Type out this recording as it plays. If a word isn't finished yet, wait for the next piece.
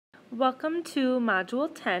Welcome to Module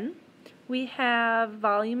 10. We have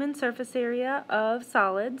volume and surface area of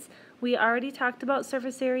solids. We already talked about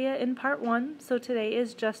surface area in part 1, so today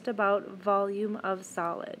is just about volume of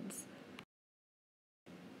solids.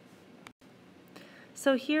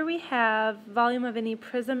 So here we have volume of any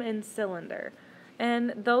prism and cylinder,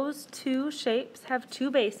 and those two shapes have two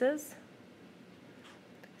bases.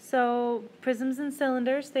 So prisms and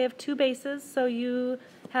cylinders, they have two bases, so you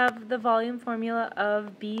have the volume formula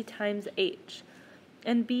of B times H.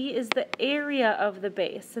 And B is the area of the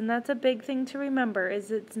base, and that's a big thing to remember,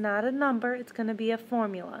 is it's not a number, it's going to be a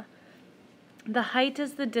formula. The height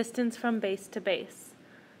is the distance from base to base.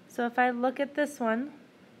 So if I look at this one,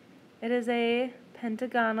 it is a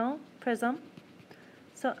pentagonal prism.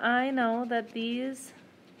 So I know that this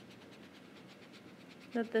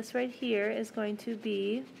right here is going to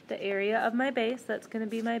be the area of my base. That's going to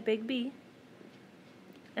be my big B.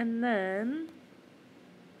 And then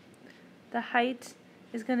the height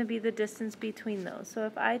is going to be the distance between those. So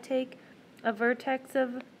if I take a vertex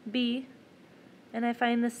of B and I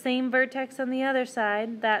find the same vertex on the other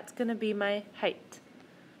side, that's going to be my height.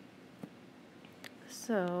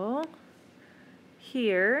 So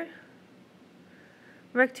here,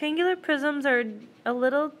 rectangular prisms are a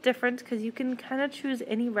little different because you can kind of choose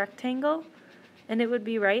any rectangle and it would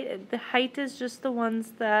be right. The height is just the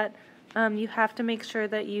ones that you have to make sure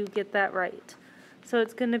that you get that right. So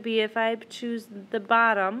it's going to be, if I choose the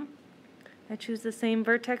bottom, I choose the same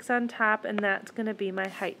vertex on top, and that's going to be my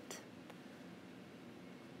height.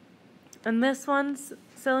 And this one's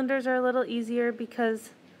cylinders are a little easier because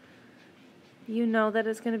you know that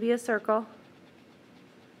it's going to be a circle.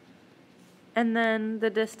 And then the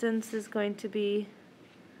distance is going to be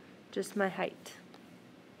just my height.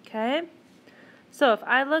 Okay? So if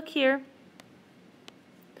I look here,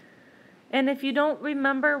 and if you don't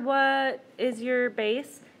remember what is your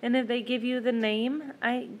base, and if they give you the name,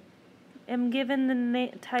 I am given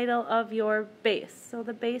the title of your base. So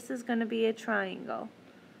the base is going to be a triangle.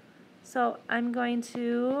 So I'm going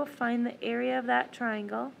to find the area of that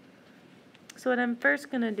triangle. So what I'm first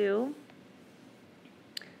going to do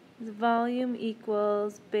is volume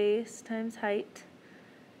equals base times height.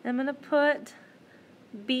 I'm going to put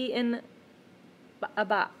B in a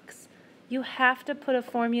box. You have to put a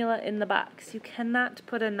formula in the box. You cannot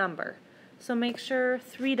put a number. So make sure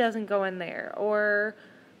 3 doesn't go in there, or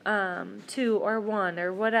 2 or 1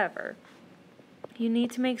 or whatever. You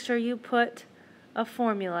need to make sure you put a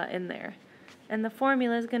formula in there. And the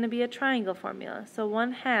formula is going to be a triangle formula. So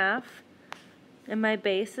 1/2, and my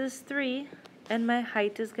base is 3, and my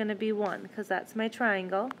height is going to be 1 because that's my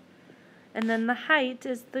triangle. And then the height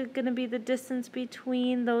is going to be the distance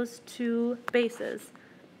between those two bases.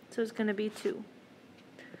 So it's going to be 2.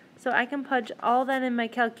 So I can punch all that in my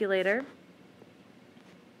calculator,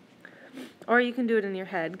 or you can do it in your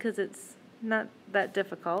head because it's not that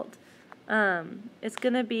difficult. It's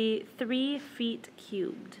going to be 3 feet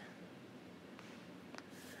cubed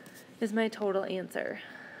is my total answer.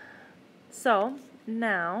 So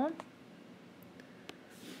now,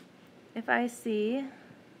 if I see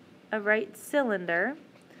a right cylinder,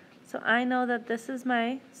 so I know that this is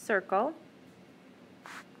my circle.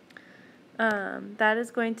 That is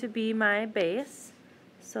going to be my base.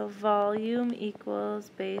 So volume equals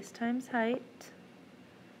base times height.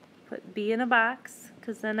 Put B in a box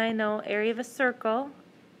because then I know area of a circle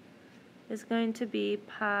is going to be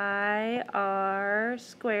pi r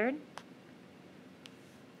squared.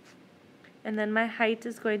 And then my height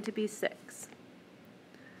is going to be 6.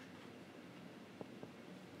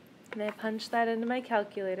 And I punch that into my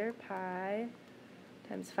calculator. Pi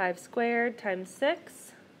times 5 squared times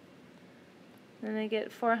 6. And I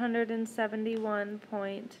get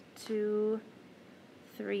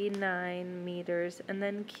 471.239 meters, and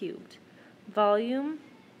then cubed. Volume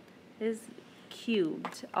is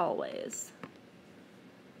cubed always.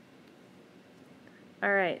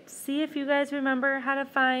 Alright, see if you guys remember how to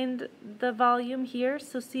find the volume here.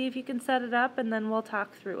 So see if you can set it up, and then we'll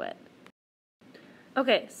talk through it.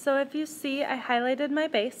 Okay, so if you see, I highlighted my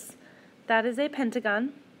base. That is a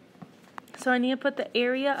pentagon. So I need to put the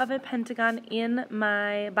area of a pentagon in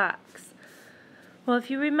my box. Well, if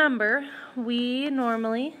you remember, we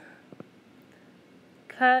normally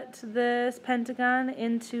cut this pentagon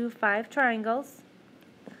into 5 triangles.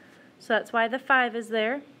 So that's why the 5 is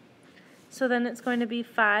there. So then it's going to be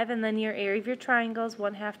 5, and then your area of your triangle is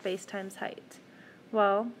 1/2 base times height.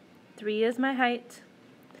 Well, 3 is my height,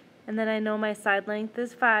 and then I know my side length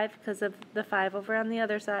is 5 because of the 5 over on the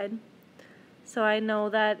other side. So I know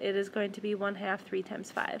that it is going to be 1/2 3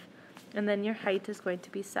 times 5. and then your height is going to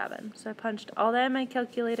be 7. So I punched all that in my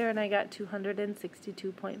calculator and I got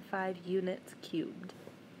 262.5 units cubed.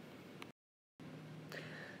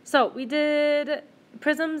 So we did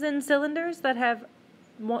prisms and cylinders that have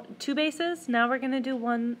 2 bases. Now we're going to do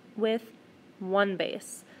one with 1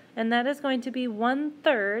 base, and that is going to be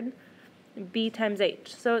 1/3 b times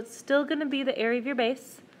h. So it's still going to be the area of your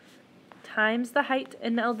base times the height,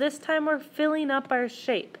 and now this time we're filling up our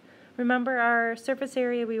shape. Remember our surface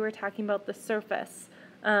area, we were talking about the surface,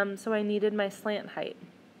 so I needed my slant height.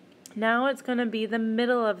 Now it's going to be the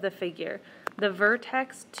middle of the figure. The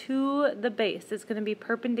vertex to the base is going to be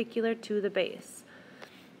perpendicular to the base.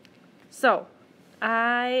 So,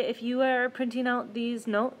 if you are printing out these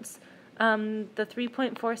notes, the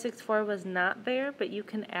 3.464 was not there, but you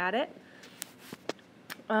can add it.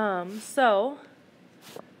 So,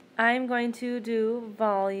 I'm going to do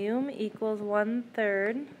volume equals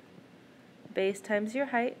 1/3 base times your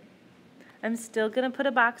height. I'm still going to put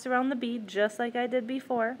a box around the bead just like I did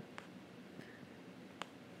before.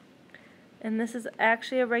 And this is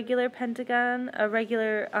actually a regular pentagon, a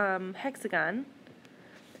regular hexagon.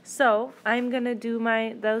 So I'm going to do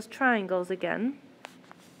those triangles again.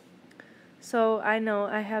 So I know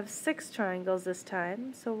I have 6 triangles this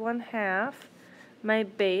time. So 1/2. My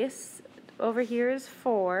base over here is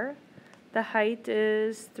 4. The height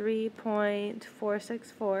is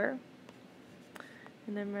 3.464.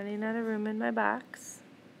 And I'm running out of room in my box.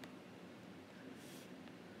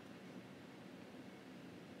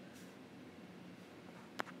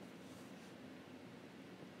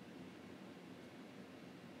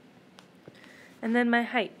 And then my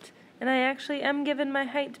height. And I actually am given my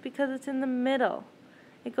height because it's in the middle.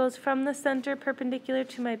 It goes from the center perpendicular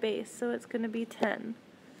to my base, so it's going to be 10.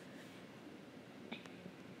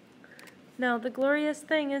 Now the glorious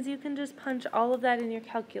thing is you can just punch all of that in your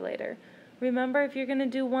calculator. Remember, if you're going to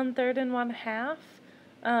do 1/3 and 1/2,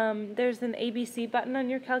 there's an ABC button on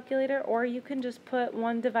your calculator, or you can just put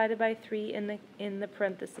 1 divided by 3 in the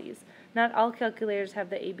parentheses. Not all calculators have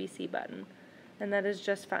the ABC button, and that is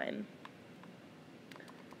just fine.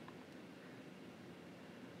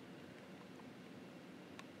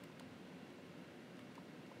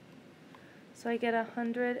 So I get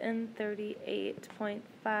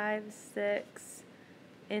 138.56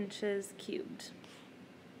 inches cubed.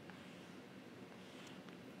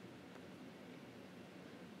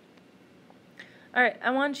 Alright,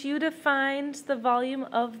 I want you to find the volume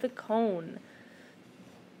of the cone.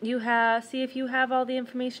 See if you have all the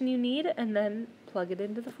information you need, and then plug it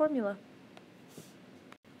into the formula.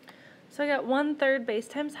 So I got 1/3 base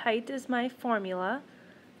times height is my formula.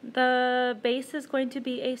 The base is going to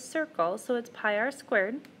be a circle, so it's pi r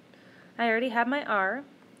squared. I already have my r.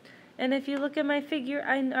 And if you look at my figure,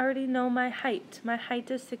 I already know my height. My height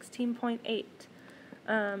is 16.8.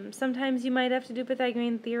 Sometimes you might have to do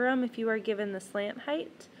Pythagorean theorem if you are given the slant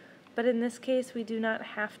height, but in this case we do not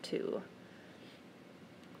have to.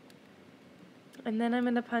 And then I'm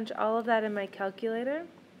going to punch all of that in my calculator,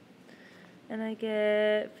 and I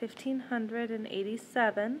get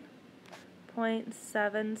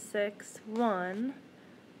 1,587.761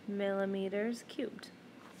 millimeters cubed.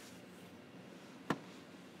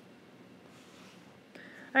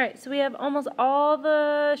 Alright, so we have almost all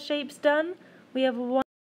the shapes done. We have one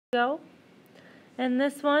to go, and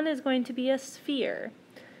this one is going to be a sphere,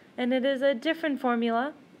 and it is a different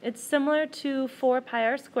formula. It's similar to 4 pi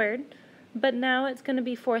r squared, but now it's going to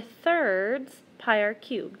be 4/3 pi r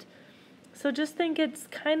cubed. So just think it's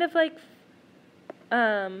kind of like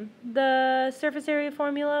the surface area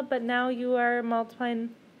formula, but now you are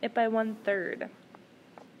multiplying it by 1/3.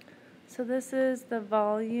 So this is the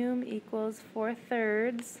volume equals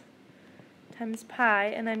 4/3 times pi,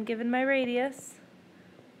 and I'm given my radius,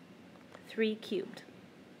 3 cubed.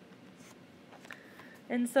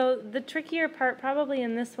 And so the trickier part probably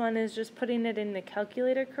in this one is just putting it in the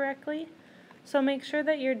calculator correctly. So make sure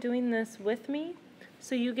that you're doing this with me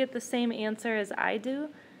so you get the same answer as I do.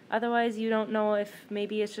 Otherwise you don't know if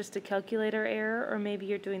maybe it's just a calculator error or maybe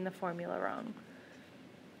you're doing the formula wrong.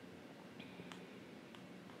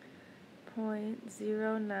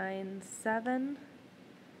 0.097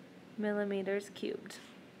 millimeters cubed.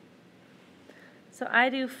 So I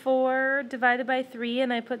do 4 divided by 3,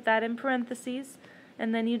 and I put that in parentheses,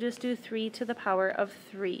 and then you just do 3 to the power of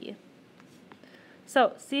 3.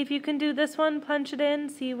 So see if you can do this one, punch it in,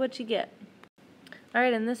 see what you get.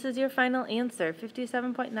 Alright, and this is your final answer,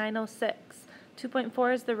 57.906.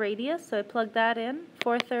 2.4 is the radius, so I plug that in.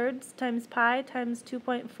 4/3 times pi times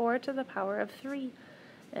 2.4 to the power of 3.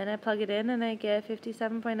 And I plug it in and I get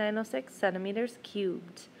 57.906 centimeters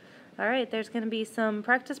cubed. All right, there's going to be some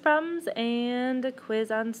practice problems and a quiz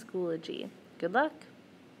on Schoology. Good luck.